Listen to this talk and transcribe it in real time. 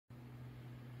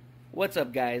What's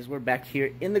up, guys? We're back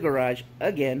here in the garage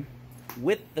again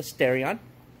with the Starion.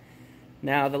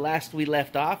 Now, the last we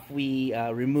left off, we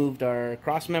removed our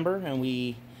cross member and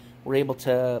we were able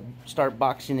to start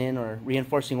boxing in or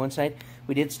reinforcing one side.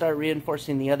 We did start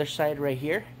reinforcing the other side right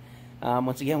here.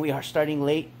 Once again, we are starting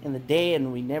late in the day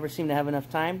and we never seem to have enough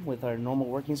time with our normal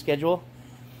working schedule.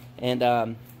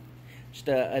 And just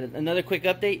another quick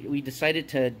update, we decided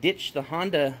to ditch the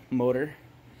Honda motor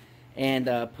and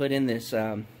put in this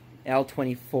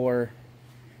L24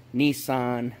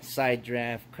 Nissan side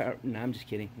draft car. No, I'm just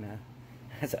kidding. No,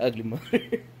 that's an ugly motor.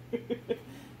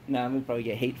 No, I'm gonna probably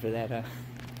get hate for that.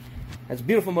 That's a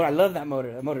beautiful motor. I love that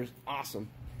motor. That motor is awesome.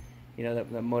 You know,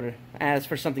 that motor. It's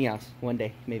for something else one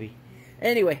day, maybe.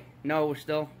 Anyway, no, we're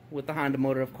still with the Honda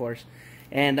motor, of course.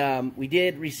 And we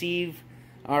did receive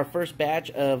our first batch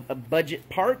of budget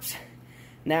parts.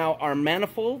 Now, our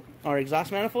manifold, our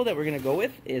exhaust manifold that we're going to go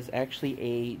with is actually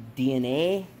a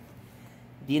DNA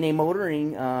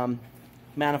motoring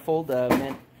manifold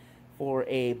meant for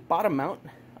a bottom mount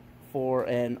for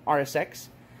an RSX.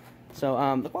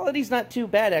 So the quality's not too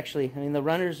bad, actually. I mean, the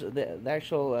runners,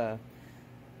 the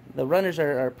runners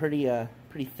are pretty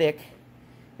thick,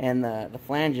 and the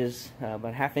flanges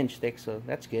about 1/2 inch thick, so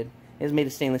that's good. It's made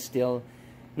of stainless steel,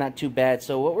 not too bad.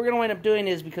 So what we're going to wind up doing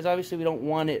is, because obviously we don't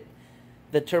want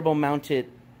the turbo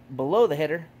mounted below the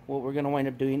header, what we're going to wind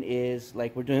up doing is,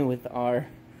 like we're doing with our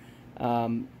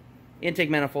intake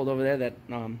manifold over there that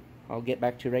I'll get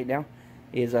back to right now,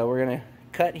 is we're going to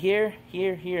cut here,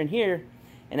 here, here, and here,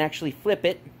 and actually flip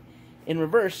it in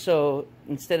reverse. So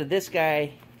instead of this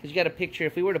guy, because you got to picture,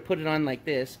 if we were to put it on like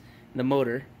this, the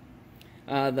motor,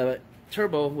 the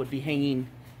turbo would be hanging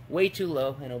way too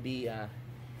low, and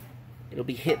it'll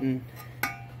be hitting,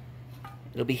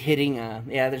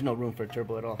 yeah, there's no room for a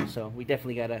turbo at all. So we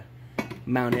definitely got to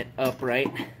mount it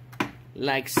upright,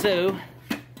 like so.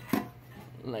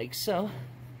 Like so.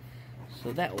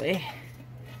 So that way,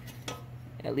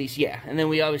 at least, yeah. And then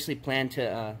we obviously plan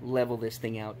to level this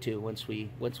thing out too. Once we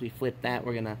flip that,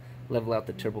 we're gonna level out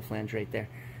the turbo flange right there.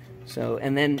 So,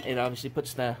 and then it obviously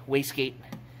puts the wastegate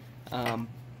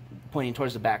pointing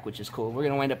towards the back, which is cool. We're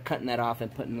gonna wind up cutting that off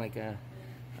and putting like a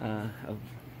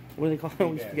what do they call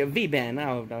it? A V-band. I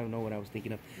don't know what I was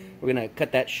thinking of. We're gonna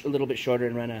cut that a little bit shorter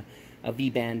and run a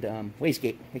V-band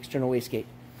wastegate, external wastegate.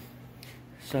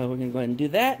 So we're gonna go ahead and do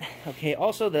that. Okay.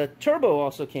 Also, the turbo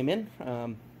also came in,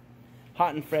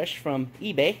 hot and fresh from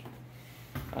eBay.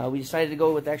 We decided to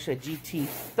go with actually a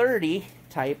GT30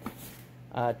 type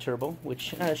turbo,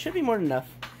 which should be more than enough.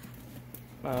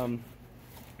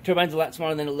 Turbine's a lot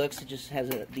smaller than it looks. It just has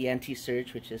the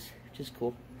anti-surge, which is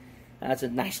cool. That's a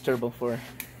nice turbo. For how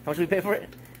much did we pay for it?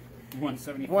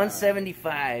 $175.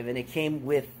 $175, and it came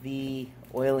with the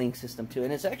oiling system too.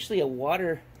 And it's actually a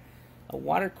water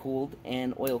cooled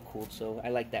and oil cooled. So I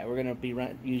like that. We're gonna be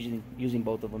using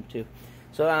both of them too.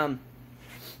 So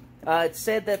it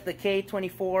said that the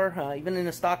K24, even in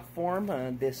the stock form,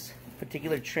 this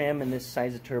particular trim and this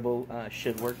size of turbo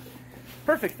should work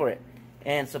perfect for it.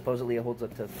 And supposedly it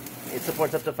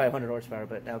supports up to 500 horsepower,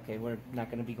 but okay, we're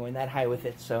not going to be going that high with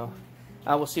it, so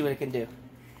we'll see what it can do.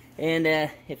 And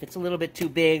if it's a little bit too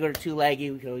big or too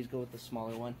laggy, we can always go with the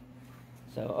smaller one.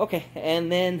 So, okay, and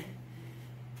then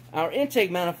our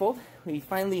intake manifold, we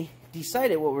finally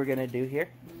decided what we're going to do here,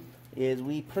 is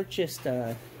we purchased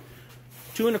 2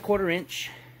 1/4 inch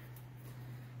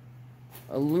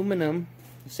aluminum,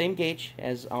 the same gauge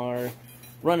as our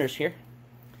runners here.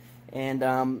 And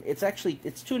it's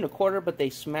 2 1/4, but they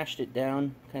smashed it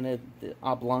down, kind of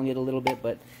oblong it a little bit,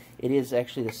 but it is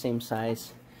actually the same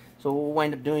size. So what we'll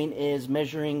wind up doing is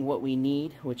measuring what we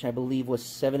need, which I believe was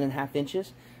 7.5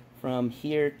 inches from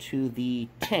here to the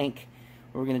tank.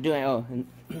 What we're going to do, and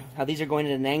how these are going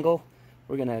at an angle,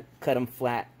 we're going to cut them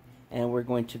flat, and we're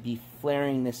going to be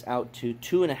flaring this out to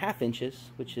 2.5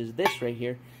 inches, which is this right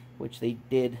here, which they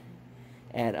did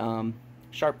at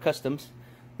Sharp Customs.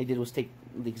 They did was take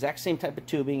the exact same type of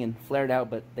tubing and flare it out,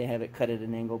 but they have it cut at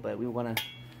an angle, but we want to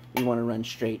run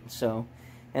straight. So,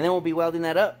 and then we'll be welding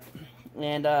that up,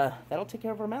 and that'll take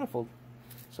care of our manifold.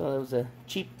 So it was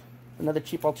another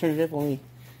cheap alternative, only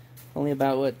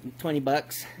about, what, 20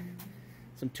 bucks.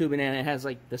 Some tubing, and it has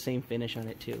like the same finish on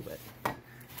it too, but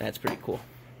that's pretty cool.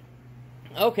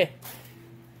 Okay,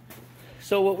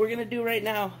 so what we're gonna do right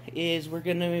now is we're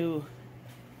gonna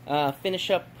finish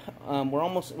up.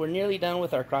 We're nearly done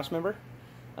with our cross member.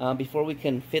 Before we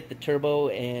can fit the turbo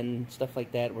and stuff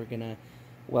like that, we're gonna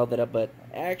weld it up. But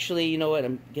actually, you know what,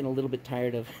 I'm getting a little bit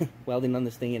tired of welding on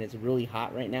this thing, and it's really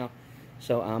hot right now,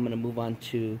 so I'm gonna move on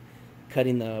to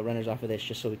cutting the runners off of this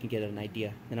just so we can get an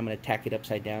idea. Then I'm gonna tack it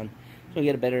upside down so we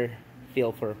get a better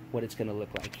feel for what it's gonna look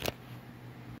like.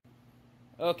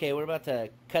 Okay, we're about to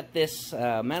cut this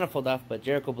manifold off, but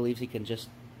Jericho believes he can just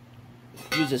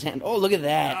use his hand. Oh, look at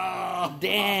that. Oh,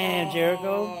 damn,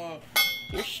 Jericho.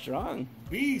 You're strong.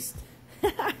 Beast.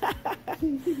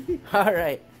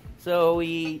 Alright, so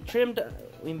we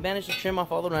managed to trim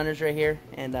off all the runners right here,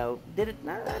 and did it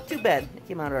not too bad. It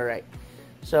came out alright.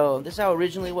 So this is how it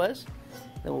originally was.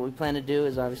 Then what we plan to do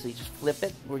is obviously just flip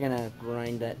it. We're going to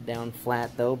grind that down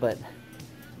flat though, but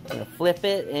we're going to flip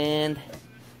it and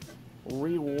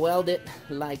re-weld it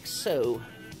like so.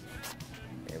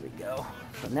 There we go.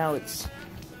 So now it's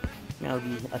now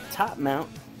a top mount.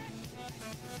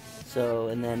 So,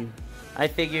 and then I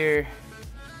figure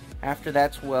after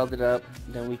that's welded up,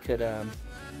 then we could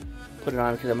put it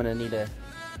on, because I'm going to need to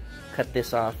cut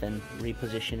this off and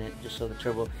reposition it just so the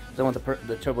turbo, because I want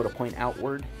the turbo to point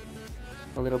outward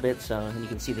a little bit, so and you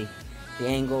can see the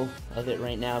angle of it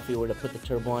right now. If we were to put the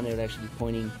turbo on, it would actually be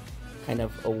pointing kind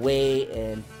of away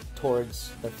and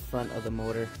towards the front of the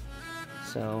motor.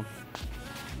 So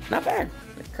not bad.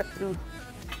 Cut through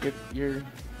your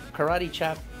karate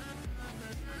chop.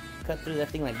 Cut through that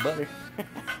thing like butter.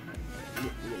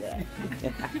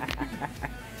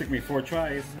 Took me 4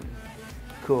 tries.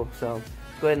 Cool. So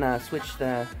go ahead and I'm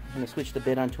gonna switch the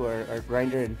bit onto our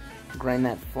grinder and grind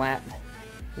that flat.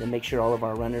 And then make sure all of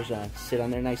our runners sit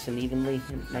on there nice and evenly,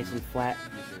 nice and flat.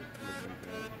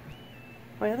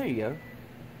 Oh yeah, there you go.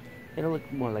 It'll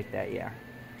look more like that, yeah.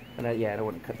 But yeah, I don't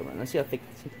want to cut the run. Let's see how thick.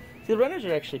 See, the runners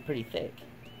are actually pretty thick.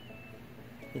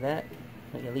 See that?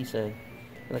 Like at least like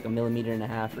 1.5 millimeters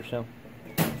or so.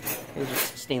 It was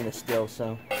just stainless steel,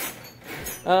 so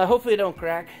hopefully it don't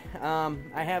crack.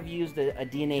 I have used a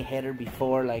DNA header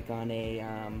before, like on a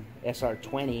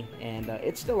SR20, and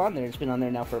it's still on there. It's been on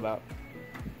there now for about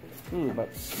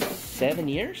 7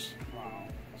 years. Wow.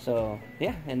 So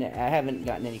yeah, and I haven't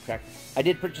gotten any crack. I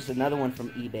did purchase another one from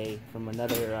eBay from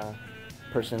another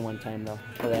person one time though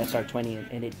for the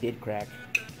SR20, and it did crack.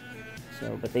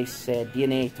 So, but they said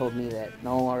DNA told me that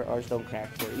no, ours don't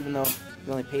crack. For even though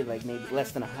we only paid like maybe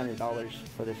less than $100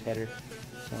 for this header,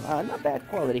 so not bad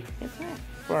quality. It's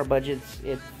for our budgets,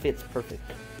 it fits perfect.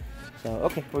 So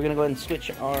okay, we're gonna go ahead and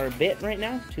switch our bit right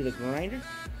now to the grinder.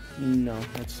 No,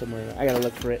 that's somewhere. I gotta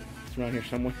look for it. It's around here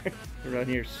somewhere. Around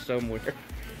here somewhere.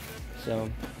 So,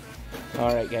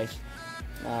 all right, guys.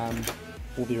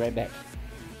 We'll be right back.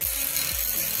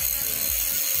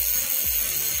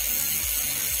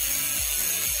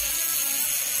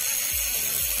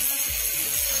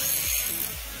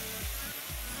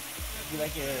 You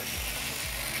like your?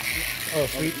 Oh,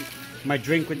 sweet. My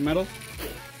drink with metal.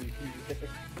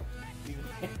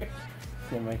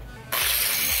 Never mind.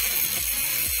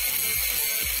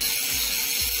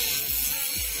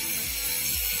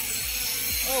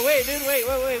 Oh, wait, dude,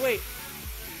 wait.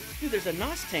 Dude, there's a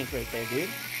NOS tank right there, dude.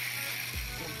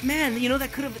 Man, you know,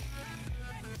 that could have...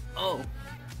 Oh,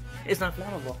 it's not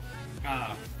flammable.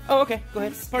 Oh, okay, go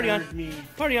ahead. Party on.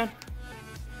 Party on.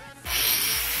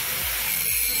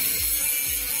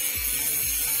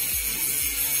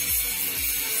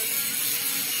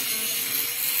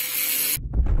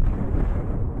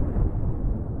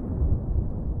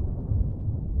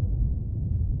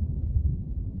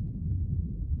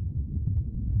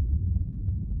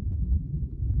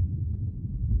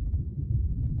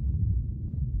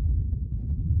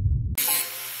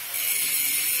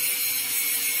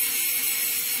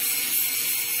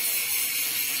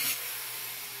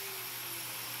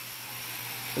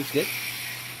 Looks good.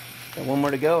 Got one more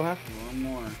to go, huh? One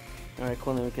more. All right,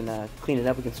 cool. Then we can clean it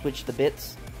up. We can switch the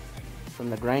bits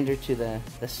from the grinder to the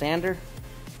sander.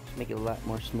 Just make it a lot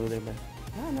more smoother, but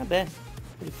not bad.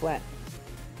 Pretty flat.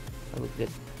 That looks good.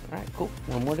 All right, cool.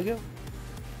 One more to go.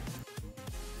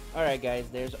 All right, guys.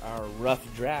 There's our rough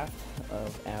draft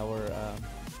of our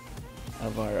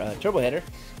turbo header.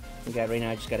 We got right now.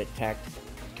 I just got it tacked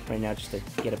right now just to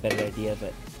get a better idea,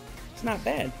 but. It's not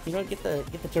bad. You know, get the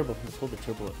turbo. Let's hold the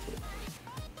turbo up to it.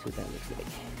 See what that looks like.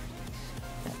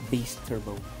 That beast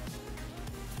turbo.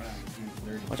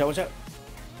 Watch out, watch out.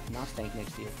 NOS tank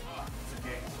next to you.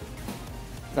 Okay.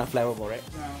 It's not flammable, right?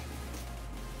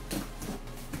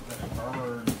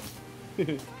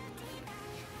 No.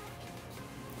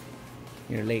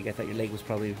 Your leg, I thought your leg was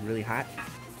probably really hot.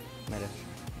 Might have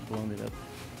blown it up.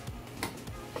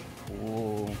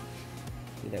 Whoa.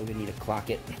 See that, we're gonna need to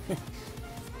clock it.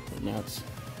 Right now it's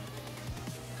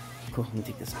cool. Let me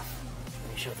take this off.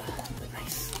 Let me show the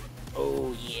nice.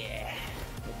 Oh yeah!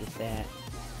 Look at that.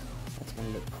 That's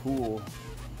gonna look cool.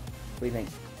 What do you think?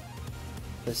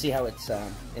 Let's see how it's.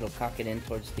 It'll cock it in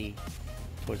towards the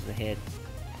head.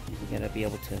 You gotta be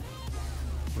able to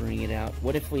bring it out.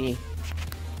 What if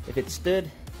it stood?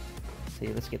 See,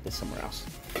 let's get this somewhere else.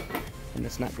 And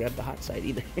let's not grab the hot side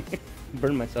either.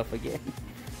 Burn myself again.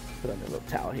 Put on a little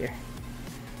towel here.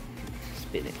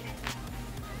 Spin it.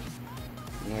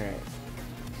 Alright.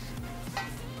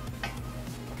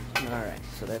 Alright,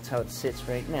 so that's how it sits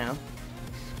right now.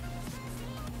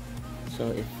 So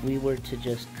if we were to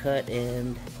just cut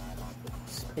and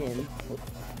spin.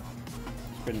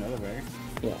 Spin another way.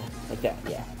 Yeah, like that,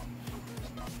 yeah.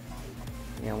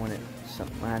 Yeah, I want it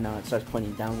something. I know it starts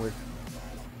pointing downward.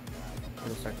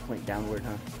 It'll start to point downward,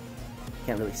 huh?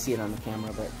 Can't really see it on the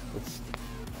camera, but it's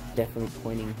definitely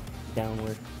pointing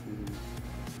downward.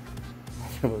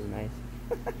 That was nice.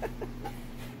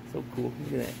 So cool.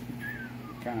 Look at that.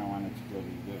 Kind of want it to go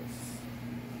like this.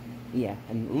 Yeah,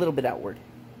 and a little bit outward.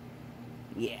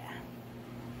 Yeah.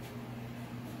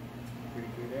 Pretty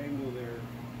good angle there.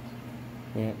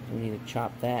 Yeah, we need to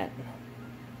chop that.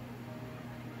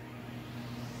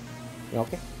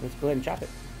 Okay, let's go ahead and chop it.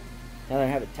 Now that I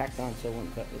have it tacked on, so it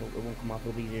won't cut. It won't come off.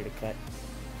 It'll be easier to cut.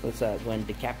 Let's go ahead and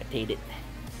decapitate it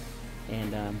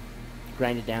and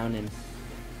grind it down and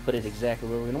put it exactly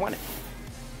where we're gonna want it.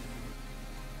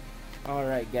 All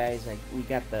right, guys, we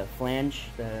got the flange,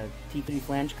 the T3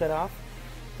 flange cut off.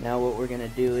 Now what we're gonna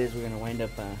do is we're gonna wind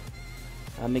up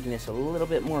making this a little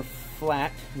bit more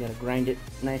flat. You gotta grind it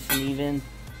nice and even.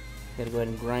 Gotta go ahead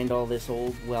and grind all this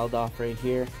old weld off right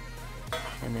here,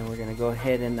 and then we're gonna go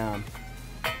ahead and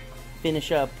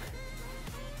finish up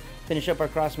our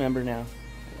cross member. Now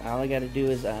all I gotta do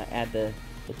is add the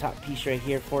top piece right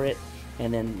here for it,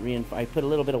 and then I put a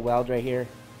little bit of weld right here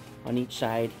on each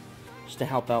side just to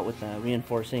help out with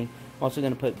reinforcing. I'm also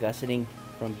gonna put gusseting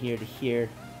from here to here,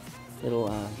 little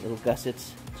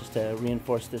gussets, just to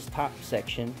reinforce this top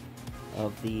section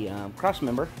of the cross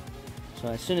member. So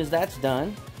as soon as that's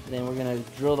done, then we're gonna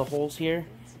drill the holes here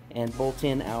and bolt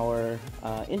in our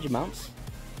engine mounts,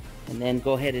 and then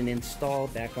go ahead and install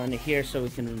back onto here so we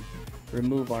can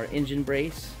remove our engine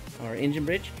brace, our engine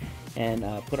bridge, and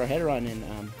put our header on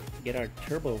and get our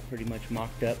turbo pretty much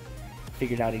mocked up,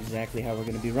 figured out exactly how we're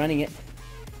going to be running it.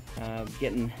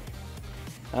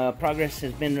 Progress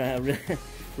has been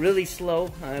really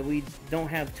slow. We don't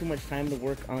have too much time to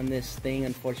work on this thing,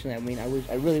 unfortunately. I mean,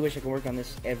 I really wish I could work on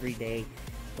this every day,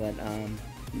 but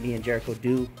me and Jericho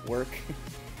do work,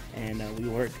 and we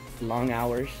work long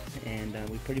hours, and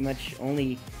we pretty much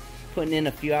only putting in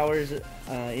a few hours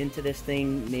into this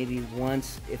thing, maybe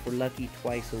once, if we're lucky,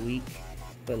 twice a week.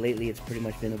 But lately it's pretty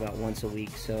much been about once a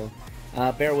week, so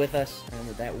bear with us.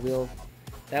 That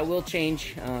will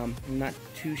change. I'm not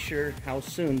too sure how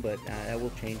soon, but that will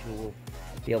change. We will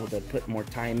be able to put more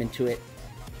time into it.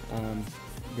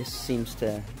 This seems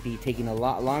to be taking a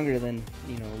lot longer than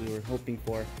we were hoping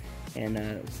for,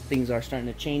 and things are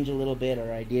starting to change a little bit.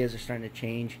 Our ideas are starting to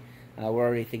change. We're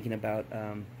already thinking about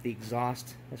the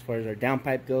exhaust as far as our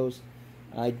downpipe goes.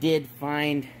 I did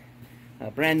find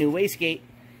a brand new wastegate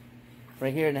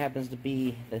right here, and it happens to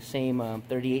be the same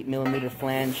 38mm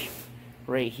flange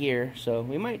right here. So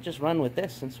we might just run with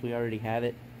this since we already have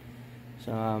it.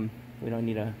 So we don't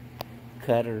need to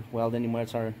cut or weld anymore.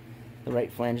 It's the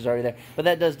right flange is already there. But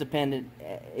that does depend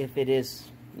if it is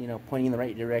pointing in the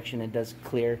right direction. It does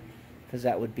clear, because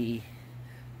that would be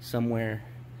somewhere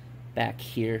back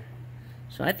here.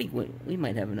 So I think we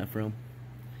might have enough room.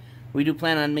 We do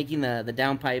plan on making the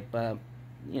downpipe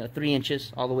 3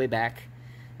 inches all the way back.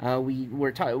 We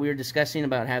were discussing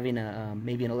about having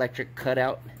maybe an electric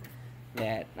cutout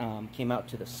that came out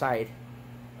to the side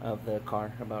of the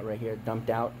car, about right here, dumped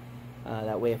out.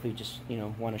 That way, if we just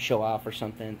want to show off or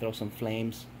something, throw some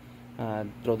flames,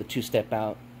 throw the 2-step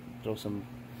out, throw some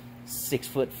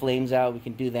 6-foot flames out, we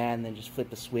can do that, and then just flip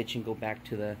the switch and go back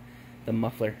to the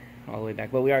muffler all the way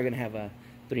back. But we are going to have a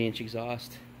 3-inch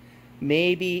exhaust.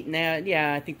 Maybe now,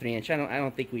 yeah, I think 3-inch. I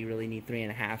don't think we really need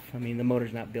 3.5. I mean, the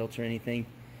motor's not built or anything,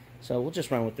 so we'll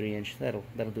just run with 3-inch. That'll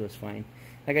do us fine.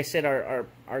 Like I said,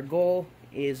 our goal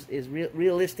is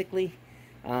realistically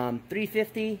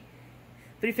 350.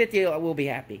 350, we'll be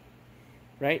happy,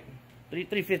 right?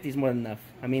 350 is more than enough.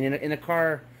 I mean, in a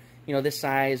car, this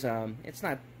size, it's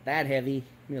not that heavy.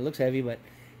 I mean, it looks heavy, but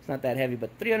it's not that heavy.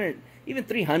 But 300, even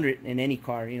 300 in any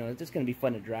car, it's just going to be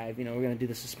fun to drive. We're going to do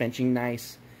the suspension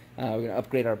nice. We're going to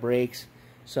upgrade our brakes.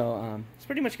 So it's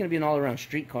pretty much going to be an all-around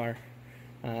street car.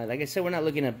 Like I said, we're not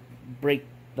looking to break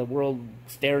the world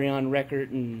Starion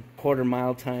record in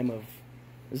quarter-mile time of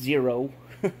 0.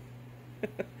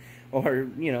 Or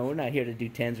we're not here to do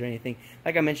 10s or anything.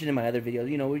 Like I mentioned in my other videos,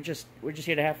 we're just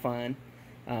here to have fun.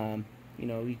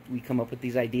 We come up with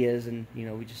these ideas, and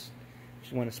we just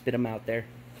want to spit them out there.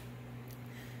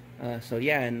 So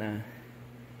yeah, and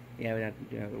we're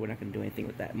not going to do anything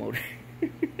with that motor.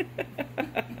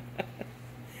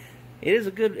 It is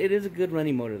a good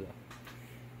running motor though.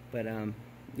 But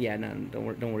yeah, no,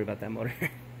 don't worry about that motor.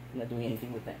 I'm not doing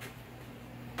anything with that.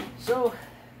 So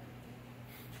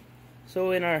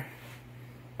in our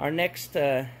next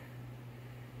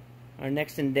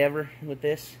endeavor with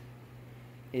this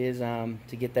is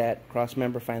to get that cross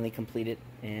member finally completed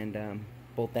and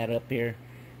bolt that up here,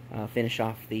 finish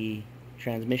off the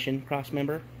transmission cross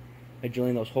member by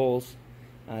drilling those holes.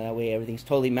 That way everything's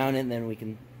totally mounted, and then we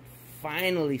can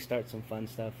finally start some fun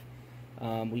stuff.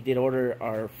 We did order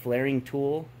our flaring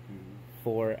tool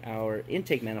for our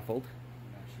intake manifold.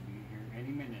 That should be here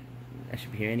any minute. That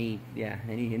should be here any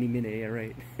minute. Yeah,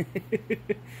 right.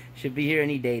 Should be here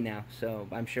any day now. So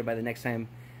I'm sure by the next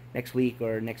week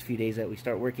or next few days that we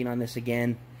start working on this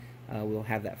again, we'll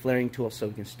have that flaring tool so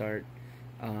we can start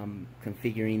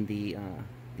configuring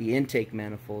the intake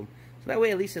manifold. So that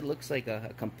way at least it looks like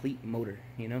a complete motor,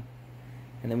 you know.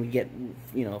 And then we get,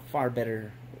 you know, a far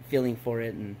better feeling for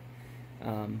it, and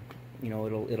you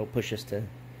know, it'll push us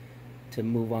to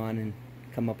move on and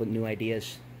come up with new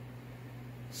ideas.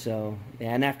 So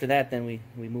yeah, and after that, then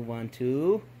we move on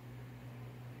to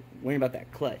worrying about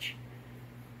that clutch.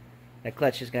 That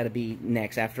clutch has got to be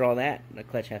next. After all that, the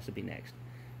clutch has to be next.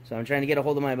 So I'm trying to get a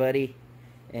hold of my buddy,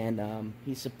 and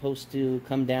he's supposed to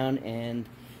come down, and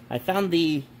we found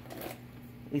the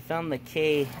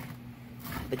K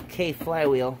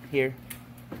flywheel here,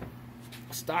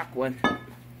 stock one.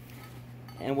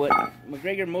 And what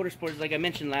McGregor Motorsports, like I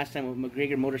mentioned last time, what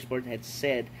McGregor Motorsports had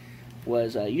said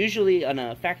was usually on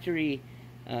a factory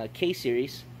K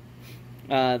series,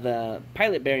 the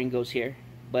pilot bearing goes here,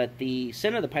 but the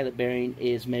center of the pilot bearing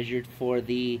is measured for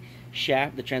the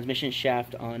shaft, the transmission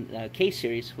shaft on K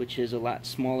series, which is a lot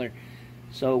smaller.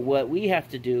 So what we have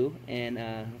to do, and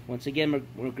once again,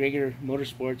 McGregor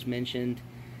Motorsports mentioned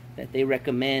that they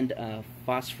recommend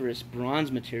phosphorus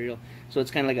bronze material. So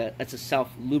it's kind of like it's a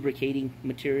self-lubricating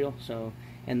material. So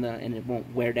and it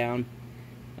won't wear down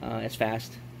as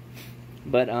fast.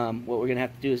 But what we're gonna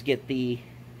have to do is get the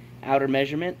outer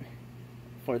measurement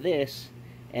for this,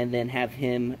 and then have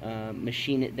him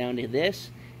machine it down to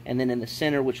this, and then in the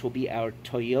center, which will be our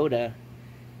Toyota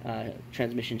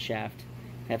transmission shaft,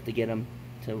 have to get him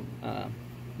to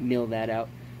mill that out.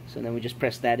 So then we just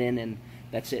press that in, and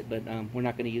that's it. But we're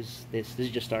not going to use this. This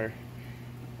is just our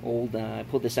old, I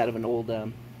pulled this out of an old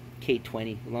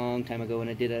K20 a long time ago, and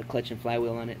I did a clutch and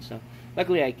flywheel on it. So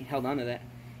luckily I held on to that,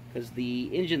 because the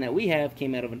engine that we have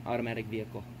came out of an automatic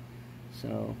vehicle.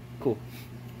 So cool.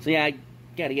 So yeah, I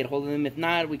got to get a hold of them. If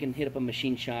not, we can hit up a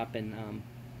machine shop and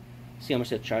see how much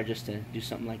they'll charge us to do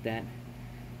something like that.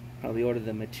 Probably order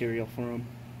the material for them,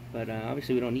 but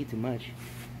obviously we don't need too much.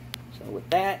 So with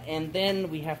that, and then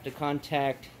we have to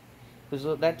contact,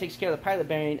 because that takes care of the pilot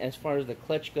bearing. As far as the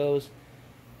clutch goes,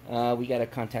 we got to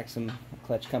contact some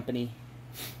clutch company.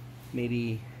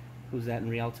 Maybe, who's that in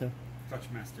Rialto?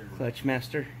 Clutchmaster.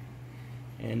 Clutchmaster.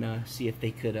 And see if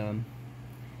they could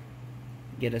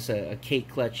get us a K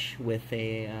clutch with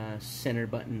a center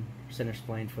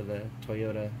spline for the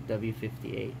Toyota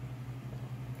W58.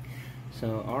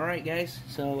 So alright guys,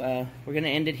 so we're gonna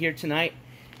end it here tonight.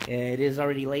 It is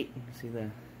already late. See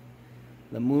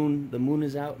the moon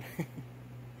is out.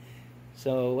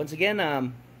 So once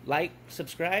again, like,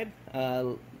 subscribe,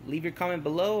 leave your comment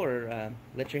below, or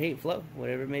let your hate flow,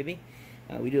 whatever it may be.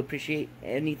 We do appreciate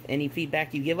any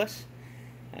feedback you give us.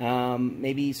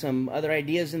 Maybe some other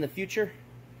ideas in the future.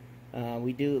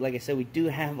 We do, like I said, we do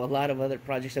have a lot of other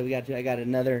projects that we got to do. I got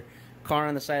another car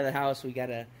on the side of the house. We got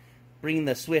to bring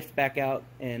the Swift back out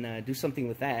and do something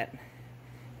with that,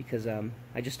 because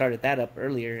I just started that up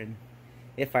earlier and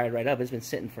it fired right up. It's been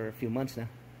sitting for a few months now,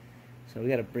 so we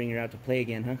got to bring her out to play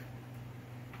again, huh?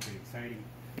 Pretty exciting.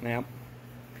 Yeah.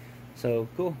 So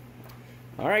cool.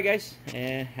 All right, guys,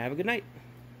 have a good night.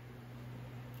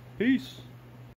 Peace.